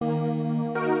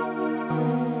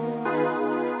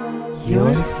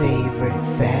Your favorite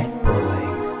fat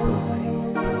boys.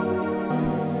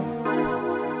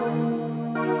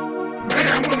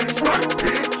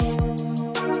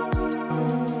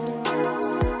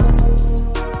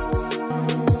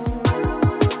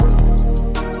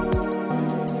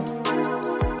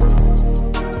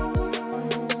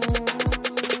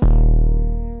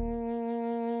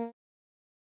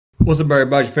 What's up,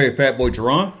 everybody? Your favorite fat boy,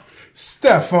 Jerron.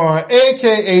 Stefan,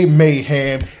 a.k.a.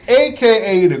 Mayhem,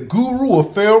 a.k.a. the guru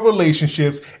of failed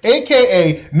relationships,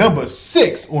 a.k.a. number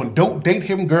 6 on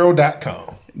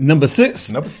Don'tDateHimGirl.com. Number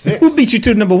 6? Number 6. Who beat you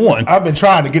to number 1? I've been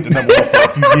trying to get to number 1 for a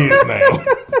few years now.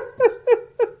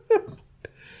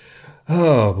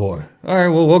 Oh, boy. All right,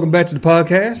 well, welcome back to the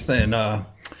podcast. And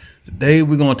today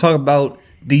we're going to talk about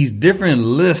these different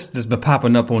lists that's been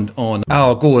popping up on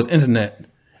Al Gore's internet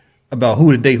about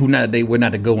who to date, who not to date, where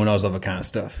not to go, and all this other kind of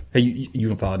stuff. Hey, you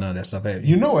don't follow none of that stuff, have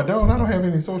you? You know I don't. I don't have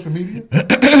any social media.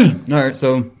 All right,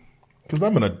 so. Because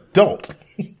I'm an adult.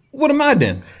 What am I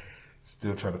then?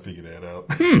 Still trying to figure that out.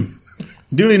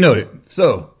 Duly noted.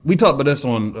 So, we talked about this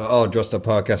on All Dressed Up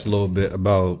podcast a little bit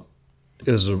about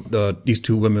these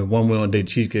two women. One went on a date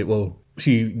to Cheesecake. Well,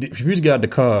 she refused to get out of the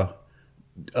car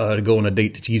to go on a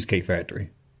date to Cheesecake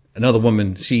Factory. Another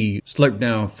woman, she slurped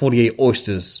down 48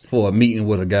 oysters for a meeting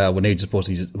with a guy when they just supposed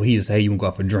to, he just said, hey, you can go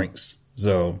out for drinks.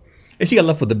 So, and she got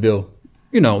left with the bill.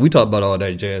 You know, we talked about all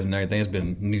that jazz and everything. It's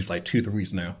been news like 2-3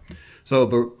 weeks now. So,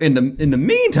 but in the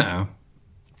meantime,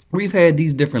 we've had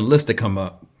these different lists that come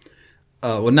up.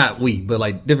 Well, not we, but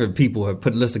like different people have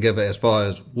put lists together as far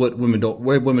as where women don't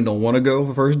want to go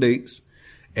for first dates,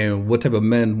 and what type of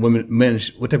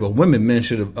women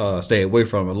should stay away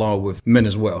from, along with men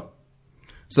as well.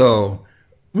 So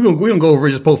we're gonna go over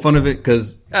and just poke fun of it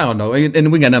because I don't know,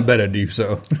 and we got nothing better to do.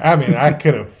 So I mean, I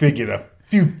could have figured a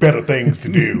few better things to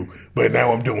do, but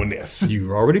now I'm doing this.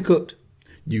 You already cooked.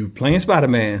 You playing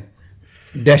Spider-Man.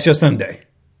 That's your Sunday.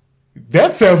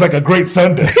 That sounds like a great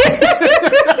Sunday.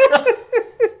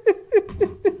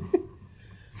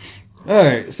 All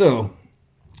right, so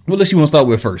what list you want to start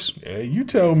with first? Yeah, you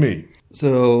tell me.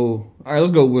 So all right,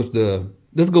 let's go with the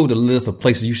list of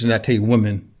places you should not take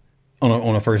women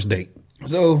on a first date.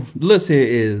 So the list here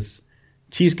is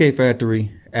Cheesecake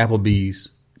Factory, Applebee's,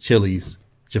 Chili's,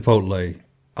 Chipotle,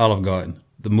 Olive Garden,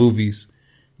 the movies,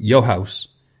 Your House,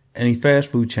 any fast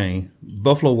food chain,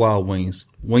 Buffalo Wild Wings,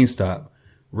 Wingstop,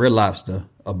 Red Lobster,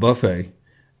 a buffet,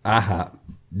 IHOP,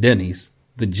 Denny's,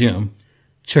 the gym,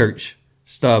 church,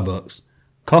 Starbucks,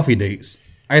 coffee dates,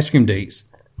 ice cream dates.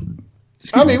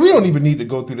 I mean, we don't even need to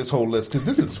go through this whole list because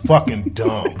this is fucking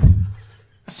dumb.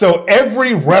 So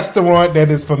every restaurant that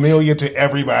is familiar to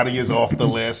everybody is off the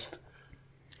list.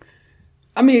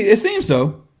 I mean, it seems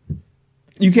so.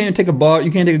 You can't take a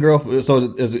girl.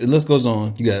 So as the list goes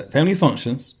on, you got family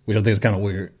functions, which I think is kind of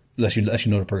weird, unless you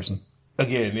know the person.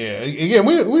 Again,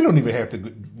 we don't even have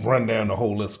to run down the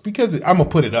whole list because I'm gonna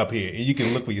put it up here and you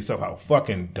can look for yourself how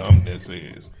fucking dumb this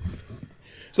is.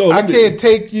 So I can't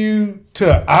take you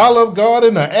to Olive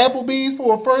Garden or Applebee's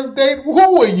for a first date.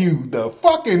 Who are you, the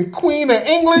fucking Queen of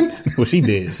England? Well, she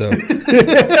did. So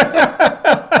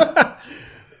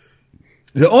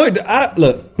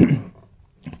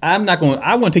I'm not going.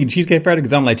 I want to take a Cheesecake Factory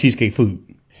because I don't like cheesecake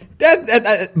food.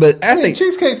 But I think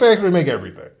Cheesecake Factory make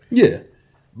everything. Yeah,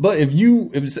 but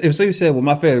if say you said, well,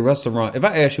 my favorite restaurant. If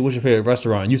I ask you what's your favorite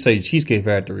restaurant, you say Cheesecake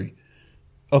Factory.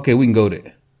 Okay, we can go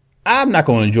there. I'm not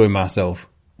going to enjoy myself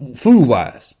food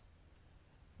wise,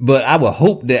 but I would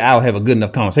hope that I'll have a good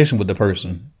enough conversation with the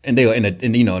person, and they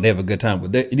have a good time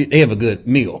with they have a good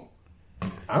meal.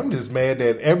 I'm just mad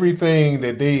that everything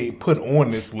that they put on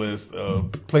this list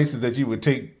of places that you would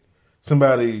take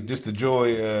somebody just to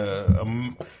enjoy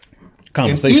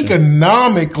conversation, an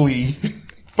economically,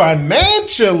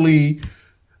 financially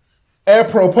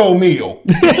apropos meal.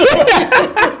 That's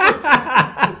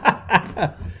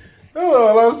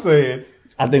all I'm saying.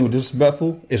 I think what's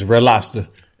disrespectful is Red Lobster.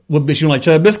 What bitch, you don't like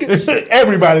cheddar biscuits?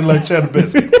 Everybody likes cheddar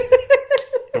biscuits.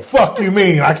 The fuck you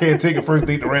mean I can't take a first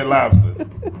date to Red Lobster?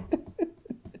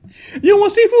 You don't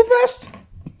want Seafood Fest?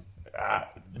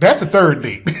 That's a third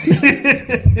date.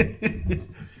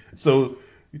 So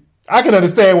I can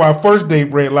understand why first date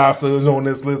Red Lobster is on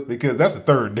this list because that's a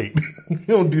third date. You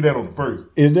don't do that on the first.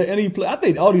 Is there any? I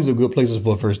think all these are good places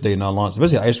for a first date in all honesty,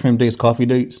 especially ice cream dates, coffee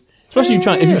dates. Especially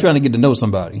if you're trying to get to know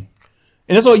somebody.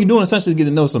 And that's all you're doing essentially is get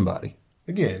to know somebody.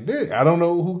 Again, I don't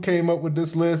know who came up with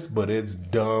this list, but it's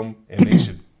dumb and they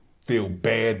should feel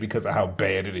bad because of how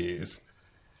bad it is.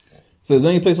 So is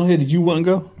there any place on here that you wouldn't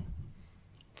go?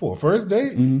 For a first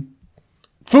date? Mm-hmm.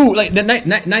 Food, like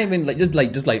not even like just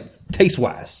like taste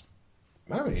wise.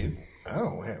 I mean, I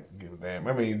don't have to give a damn.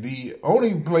 I mean, the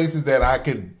only places that I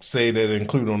could say that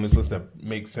include on this list that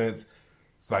make sense,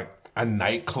 it's like a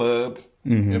nightclub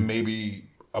and maybe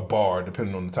a bar,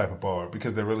 depending on the type of bar,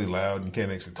 because they're really loud and you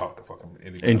can't actually talk to fucking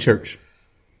anybody. In church.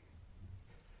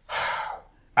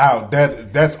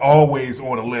 That's always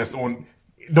on a list on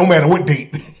no matter what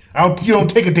date. You don't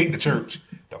take a date to church.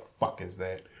 The fuck is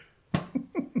that?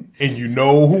 And you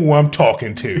know who I'm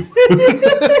talking to.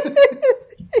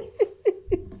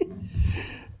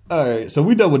 All right, so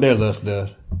we done with that list there.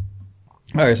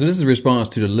 All right, so this is a response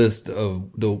to the list of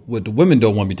what the women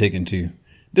don't want to be taken to.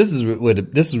 This is what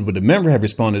the men have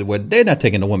responded what they're not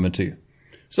taking the women to.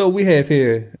 So we have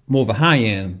here more of a high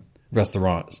end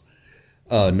restaurants: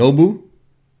 Nobu,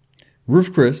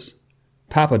 Ruth Chris,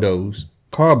 Papa Do's,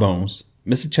 Carbones,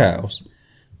 Mr. Child's,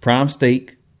 Prime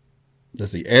Steak.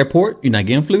 Let's see, Airport. You're not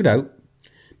getting flued out.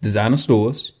 Designer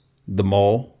stores, the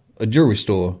mall, a jewelry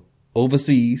store,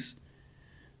 overseas.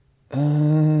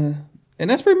 And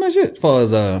that's pretty much it as far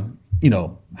as,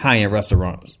 high-end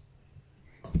restaurants.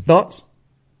 Thoughts?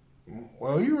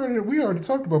 Well, we already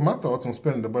talked about my thoughts on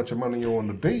spending a bunch of money on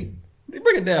the date.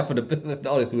 Bring it down for the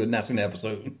audience who have not seen the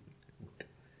episode.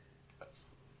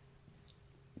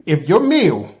 If your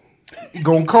meal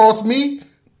gonna cost me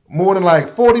more than like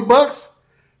 $40,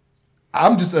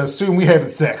 I'm just assuming we having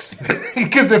sex.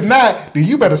 Because if not, then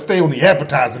you better stay on the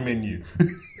appetizer menu.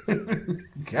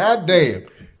 God damn.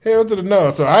 Hell to the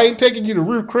no. So I ain't taking you to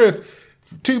Ruth Chris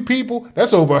for 2 people.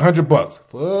 That's over $100.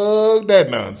 Fuck that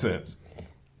nonsense.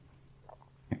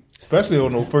 Especially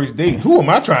on no first date. Who am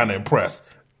I trying to impress?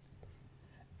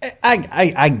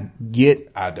 I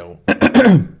get. I don't.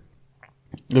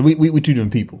 we two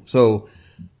different people. So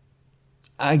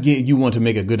I get you want to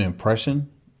make a good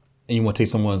impression. And you want to take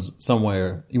someone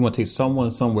somewhere. You want to take someone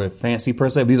somewhere fancy per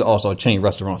se. But these are also chain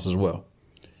restaurants as well.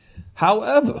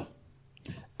 However,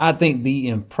 I think the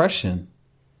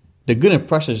good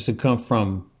impression should come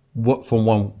from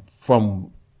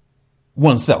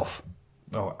oneself.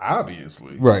 Oh,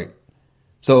 obviously, right.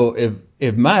 So if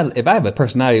I have a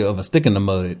personality of a stick in the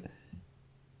mud,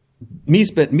 me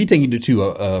taking you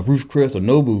to Ruth Chris or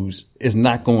Nobu's is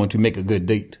not going to make a good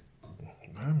date.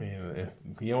 I mean, if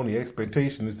the only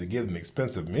expectation is to get an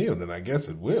expensive meal, then I guess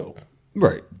it will.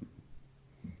 Right.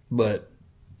 But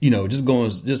just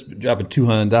dropping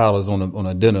 $200 on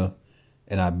a dinner,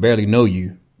 and I barely know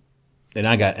you, and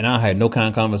I had no kind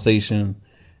of conversation,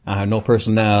 I had no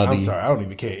personality. I'm sorry, I don't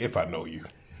even care if I know you.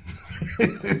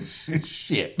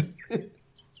 Shit.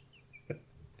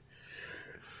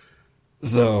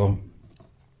 So,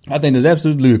 I think it's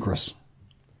absolutely ludicrous.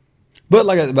 But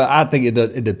I think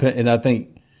it depends, and I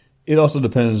think it also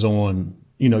depends on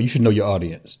you should know your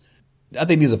audience. I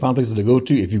think these are fun places to go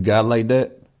to if you got like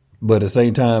that. But at the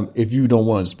same time, if you don't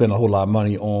want to spend a whole lot of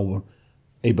money on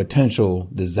a potential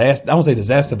disaster, I won't say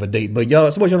disaster of a date, but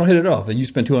suppose y'all don't hit it off and you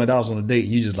spend $200 on a date,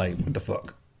 and you just like, what the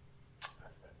fuck?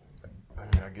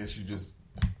 I guess you just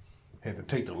had to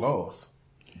take the loss.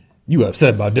 You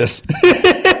upset about this.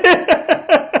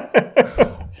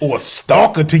 Or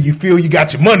stalk until you feel you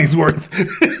got your money's worth.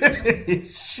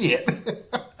 Shit.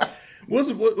 What's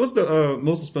the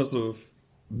most expensive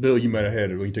bill you might have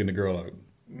had when you taking the girl out?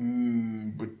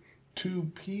 But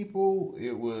 2 people,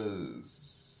 it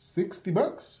was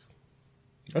 $60.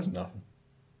 That's nothing.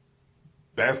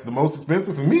 That's the most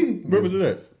expensive for me. Where was it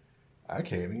at? I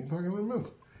can't even fucking remember.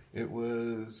 It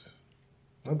was.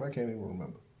 Nope, I can't even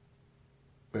remember.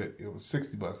 But it was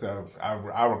 $60.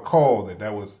 I recall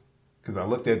that was because I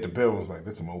looked at the bill and was like,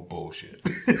 "This is some old bullshit."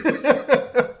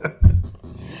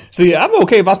 See, I'm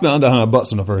okay if I spend under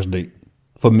 $100 on the first date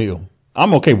for meal.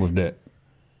 I'm okay with that.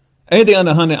 Anything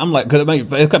under 100, I'm like, cause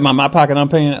if it cut my pocket, I'm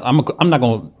paying. I'm not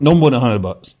going no more than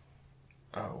 $100.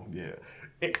 Oh yeah,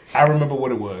 I remember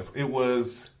what it was. It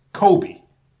was Kobe.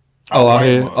 Oh, I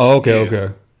hear. Oh, okay, yeah.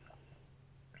 Okay.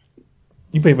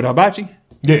 You pay for the hibachi?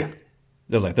 Yeah,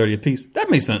 that's like $30 a piece. That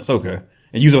makes sense. Okay,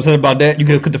 and you was upset about that. You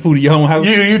could cook the food at your own house.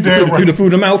 Yeah, you did. Threw the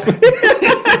food in the mouth.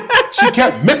 She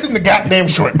kept missing the goddamn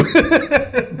shrimp.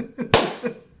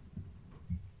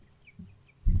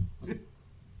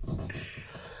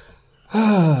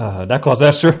 That costs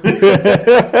extra.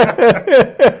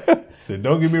 Said,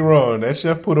 don't get me wrong, that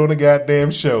chef put on a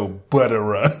goddamn show, but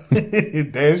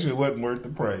that shit wasn't worth the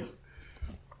price.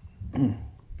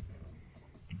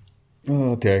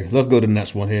 Okay, let's go to the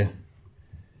next one here.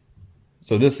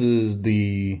 So this is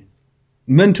the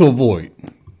mental void.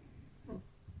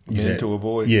 Mental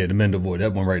void? Yeah, the mental void.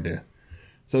 That one right there.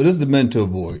 So this is the mental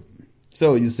void.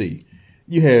 So you see,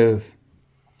 you have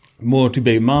more than 2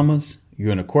 baby mamas.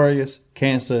 You're an Aquarius,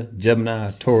 Cancer,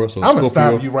 Gemini, Taurus, or I'm Scorpio. going to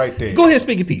stop you right there. Go ahead,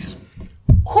 speak your piece.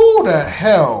 Who the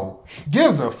hell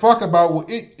gives a fuck about what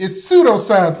it's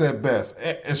pseudoscience at best.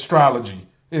 Astrology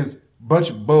is a bunch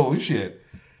of bullshit.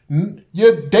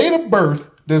 Your date of birth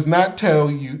does not tell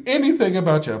you anything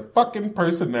about your fucking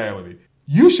personality.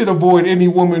 You should avoid any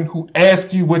woman who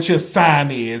asks you what your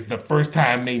sign is the first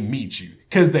time they meet you,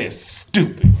 because they're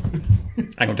stupid. I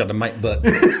ain't gonna drop the mic, but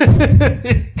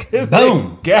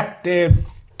boom, goddamn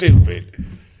stupid.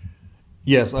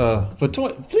 Yes,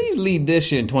 please leave this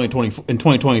shit in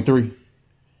 2023,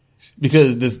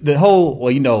 because the whole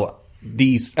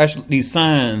these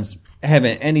signs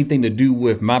having anything to do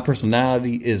with my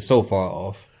personality is so far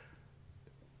off.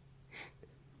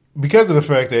 Because of the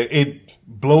fact that it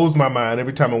blows my mind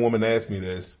every time a woman asks me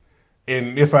this,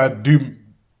 and if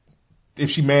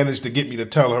she managed to get me to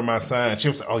tell her my sign,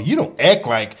 she'll say, "Oh, you don't act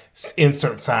like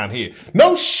insert sign here."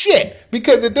 No shit,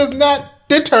 because it does not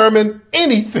determine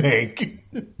anything.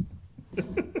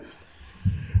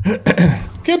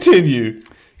 Continue.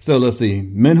 So let's see.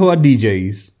 Men who are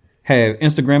DJs have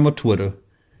Instagram or Twitter.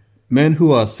 Men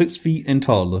who are 6 feet and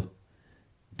taller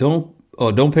don't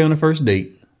pay on the first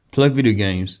date. Play video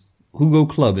games. Who go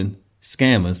clubbing.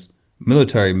 Scammers.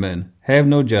 Military men. Have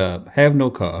no job. Have no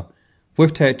car.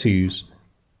 With tattoos.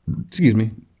 Excuse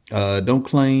me. Don't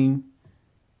claim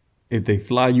if they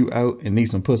fly you out and need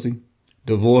some pussy.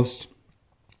 Divorced.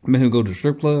 Men who go to the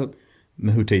strip club.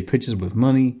 Men who take pictures with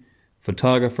money.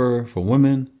 Photographer for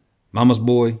women. Mama's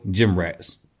boy. Gym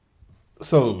rats.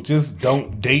 So just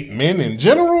don't date men in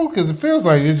general, because it feels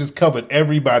like it just covered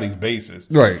everybody's bases.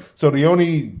 Right. So the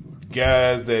only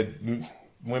guys that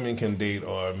women can date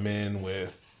are men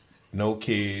with no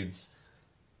kids,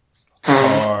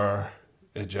 car,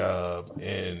 a job,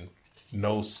 and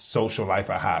no social life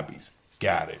or hobbies.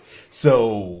 Got it.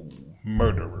 So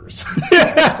murderers.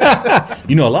 A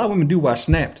lot of women do watch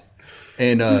Snapped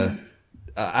and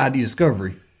ID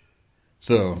Discovery.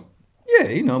 So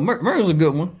yeah, murder's a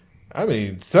good one. I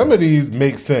mean, some of these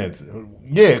make sense.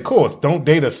 Yeah, of course. Don't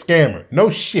date a scammer. No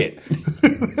shit.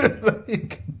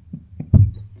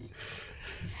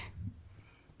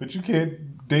 But you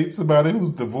can't date somebody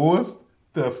who's divorced?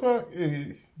 The fuck?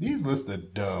 These lists are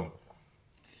dumb.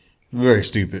 Very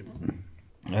stupid.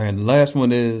 And the last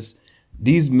one is,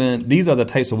 these are the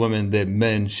types of women that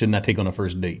men should not take on a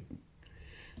first date.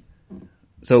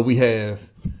 So we have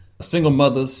single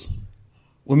mothers,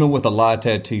 women with a lot of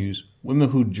tattoos, women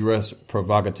who dress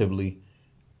provocatively,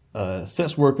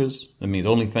 sex workers, that means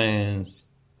OnlyFans,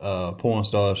 porn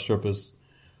stars, strippers,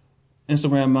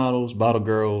 Instagram models, bottle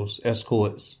girls,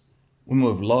 escorts, women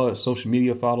with large social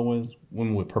media followings,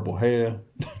 women with purple hair,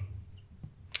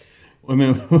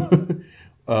 women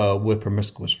with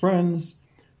promiscuous friends,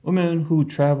 women who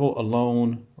travel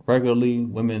alone regularly,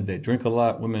 women that drink a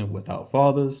lot, women without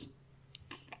fathers,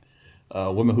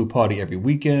 women who party every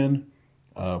weekend,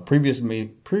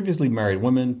 previously married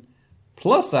women,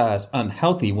 plus size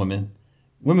unhealthy women,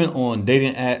 women on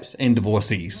dating apps, and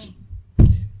divorcees.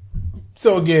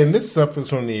 So again, this suffers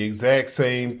from the exact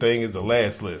same thing as the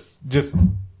last list. Just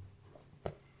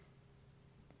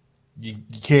you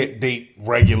can't date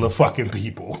regular fucking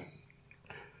people.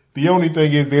 The only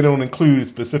thing is they don't include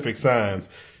specific signs.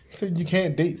 You said you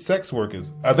can't date sex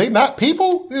workers. Are they not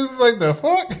people? It's like the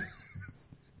fuck.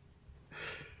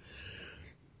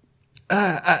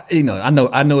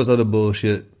 I know it's other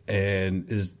bullshit, and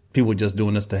is people just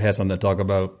doing this to have something to talk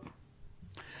about.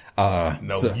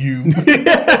 You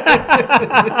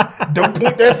don't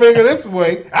point that finger this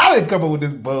way. I didn't come up with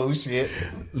this bullshit.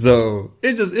 So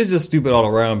it's just stupid all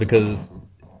around, because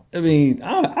I mean,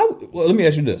 well, let me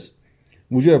ask you this: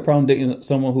 would you have a problem dating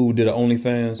someone who did an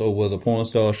OnlyFans or was a porn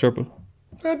star stripper?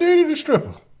 I dated a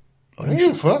stripper. I didn't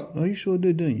give a fuck. Oh, you sure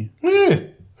did, didn't you? Yeah,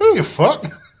 I didn't give a fuck.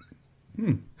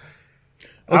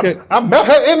 Okay. I met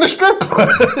her in the strip club.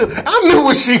 I knew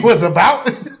what she was about.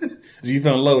 You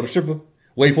fell in love with a stripper?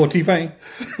 Wait for T-Pain?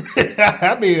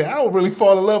 I mean, I don't really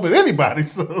fall in love with anybody,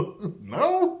 so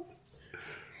no.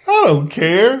 I don't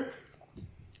care.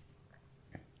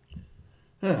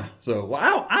 So,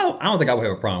 well, I don't think I would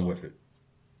have a problem with it.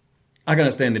 I can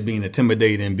understand it being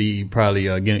intimidating and be probably,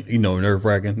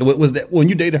 nerve-wracking. Was that when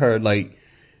you dated her, like,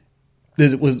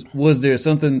 was there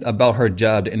something about her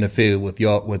job to interfere with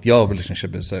your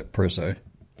relationship per se?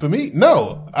 For me,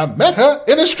 no. I met her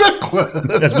in a strip club.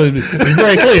 That's to be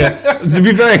very clear. To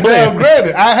be very clear. Well,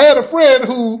 granted, I had a friend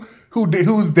who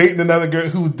was dating another girl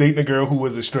who was dating a girl who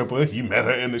was a stripper. He met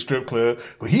her in the strip club,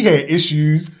 but he had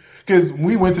issues because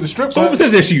we went to the strip club. So what was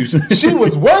his issues? She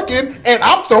was working, and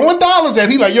I'm throwing dollars at.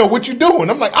 He like, yo, what you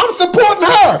doing? I'm like, I'm supporting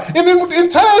her, and then in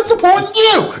turn supporting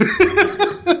you.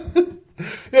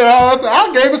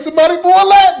 I gave her some money for a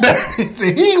lap dance.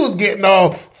 And he was getting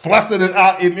all flustered it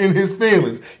out in his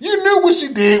feelings. You knew what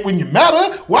she did when you met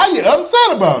her. Why you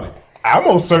upset about it? I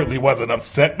most certainly wasn't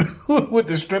upset with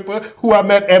the stripper who I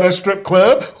met at a strip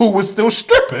club who was still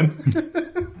stripping.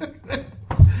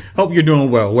 Hope you're doing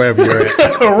well wherever you're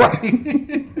at. Right.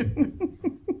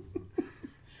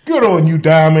 Good on you,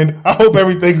 Diamond. I hope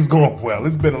everything is going well.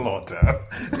 It's been a long time.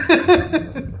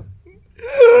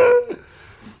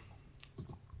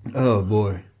 Oh,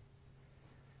 boy.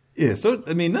 Yeah, so,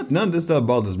 I mean, none of this stuff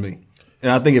bothers me. And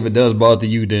I think if it does bother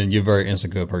you, then you're a very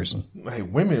insecure person. Hey,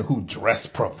 women who dress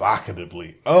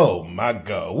provocatively. Oh, my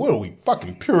God. What are we,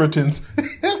 fucking Puritans?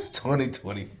 It's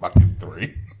 2020 fucking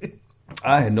 3.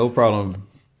 I had no problem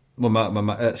when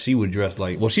my ex, she would dress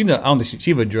like, well, I don't think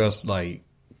she would dress like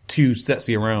too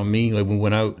sexy around me, like when we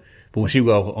went out. But when she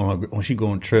go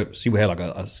on trips, she would have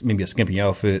like maybe a skimpy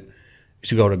outfit.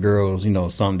 She go to girls,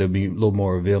 something that be a little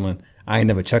more revealing. I ain't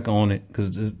never check on it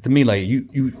because to me, like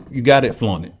you got it,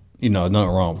 flaunt it. Nothing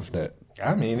wrong with that.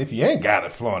 I mean, if you ain't got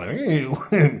it, flaunt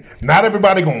it. Not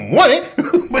everybody gonna want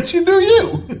it, but you do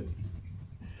you.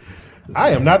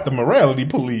 I am not the morality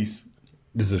police.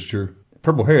 This is true.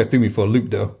 Purple hair threw me for a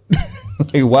loop, though.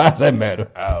 Like, why does that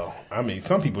matter? Oh, I mean,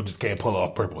 some people just can't pull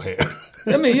off purple hair.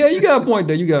 I mean, yeah, you got a point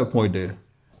there.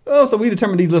 Oh, so we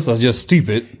determined these lists are just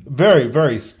stupid. Very,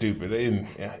 very stupid. And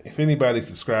if anybody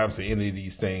subscribes to any of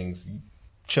these things,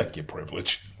 check your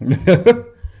privilege.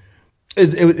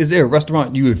 Is there a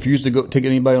restaurant you refuse to go take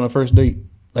anybody on a first date?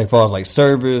 Like, as far as like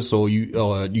service, or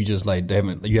you just like you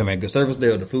haven't had good service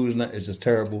there, or the food it's just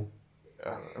terrible.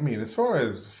 I mean, as far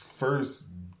as first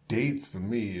dates for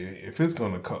me, if it's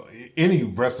gonna cost any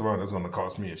restaurant that's gonna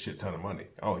cost me a shit ton of money,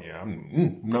 oh yeah,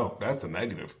 no, that's a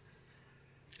negative.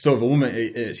 So if a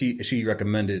woman she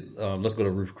recommended let's go to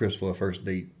Ruth Chris for a first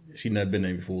date, she never been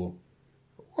there before.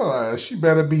 Well, she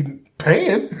better be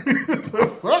paying.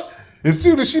 As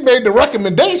soon as she made the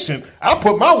recommendation, I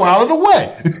put my wallet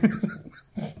away.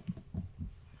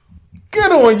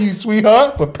 Good on you,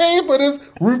 sweetheart, for paying for this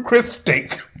Ruth Chris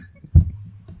steak.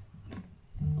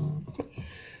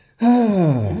 You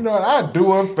know what? I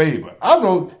do her a favor. I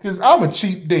know, because I'm a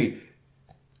cheap date.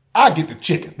 I get the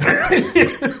chicken.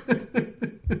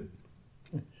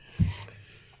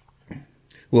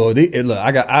 Well, look,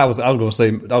 I was gonna say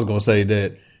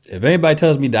that if anybody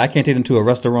tells me that I can't take them to a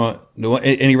restaurant,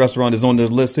 any restaurant that's on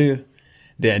this list here,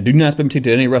 then do not expect me to take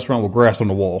to any restaurant with grass on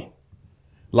the wall.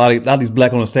 A lot of these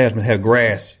black-owned establishments have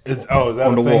grass is that on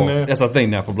the a thing wall. now? That's a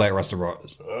thing now for black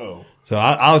restaurants. Oh. So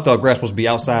I thought grass was supposed to be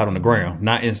outside on the ground,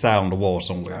 not inside on the wall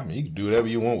somewhere. I mean, you can do whatever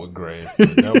you want with grass.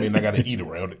 But that don't mean I got to eat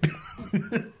around it.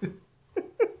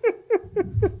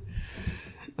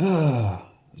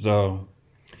 So,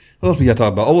 what else we got to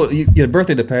talk about? Oh, your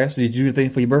birthday to pass. Did you do anything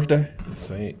for your birthday?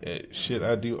 Same shit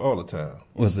I do all the time.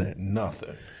 What's that?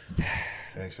 Nothing.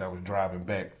 Actually, I was driving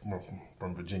back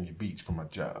from Virginia Beach for my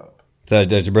job. So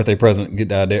that your birthday present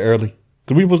get out there early?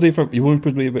 Because you weren't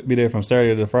supposed to be there from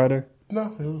Saturday to Friday?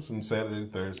 No, it was from Saturday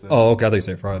to Thursday. Oh, okay. I thought you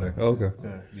said Friday. Oh, okay.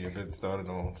 Yeah, it started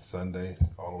on Sunday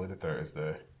all the way to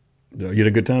Thursday. You had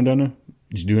a good time down there?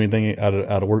 Did you do anything out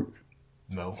of work?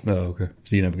 No. No, okay.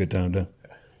 So you didn't have a good time down.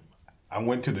 I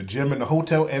went to the gym and the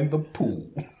hotel and the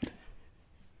pool.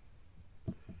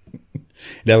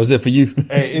 That was it for you?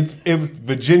 Hey, it's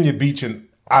Virginia Beach in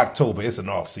October. It's an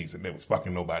off season. There was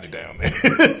fucking nobody down there.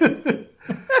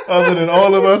 Other than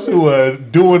all of us who are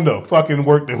doing the fucking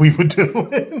work that we were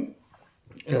doing.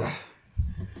 Yeah.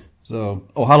 So,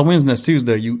 Halloween's next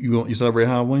Tuesday. You celebrate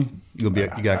Halloween? You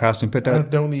got a costume picked out? I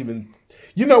don't even.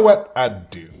 You know what? I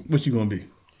do. What you gonna be?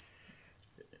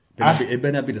 It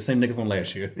better not be the same nigga from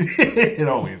last year. It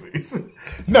always is.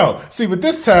 No, see, but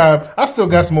this time I still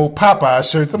got some old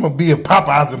Popeyes shirts. I'm gonna be a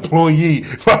Popeyes employee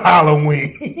for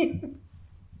Halloween.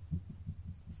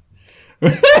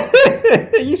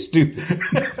 You stupid.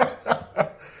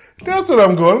 That's what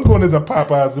I'm going. I'm going as a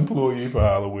Popeyes employee for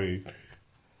Halloween.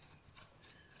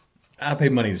 I pay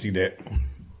money to see that.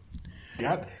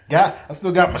 I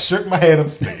still got my shirt and my head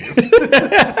upstairs.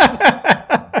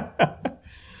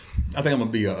 I think I'm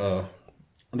gonna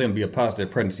be a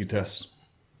positive pregnancy test.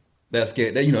 That's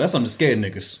scared. That's something to scare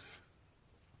niggas.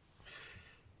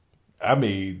 I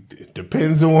mean, it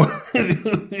depends on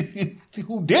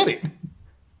who did it.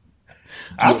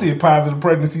 I see a positive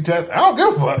pregnancy test. I don't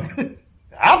give a fuck.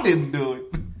 I didn't do it.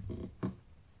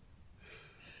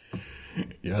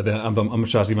 Yeah, I'm gonna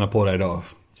try to see if I pull that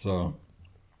off. So,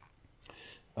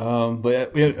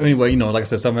 but anyway, like I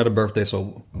said, someone had a birthday,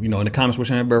 so in the comments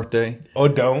wishing her birthday, or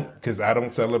don't, because I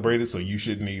don't celebrate it, so you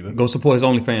shouldn't either. Go support his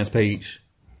OnlyFans page,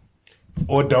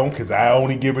 or don't, because I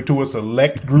only give it to a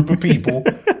select group of people.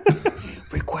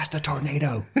 Request a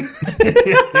tornado.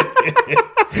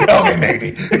 Okay,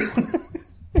 maybe.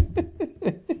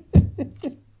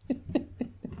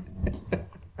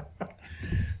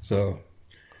 So,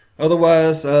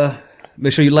 otherwise,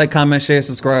 make sure you like, comment, share,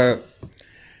 subscribe,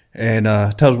 and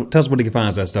tell us where you can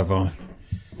find that stuff on.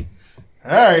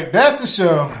 All right, that's the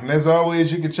show. And as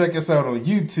always, you can check us out on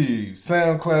YouTube,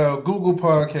 SoundCloud, Google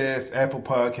Podcasts, Apple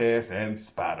Podcasts, and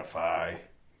Spotify.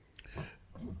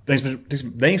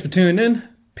 Thanks for tuning in.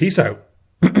 Peace out.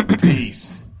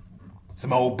 Peace.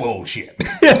 Some old bullshit.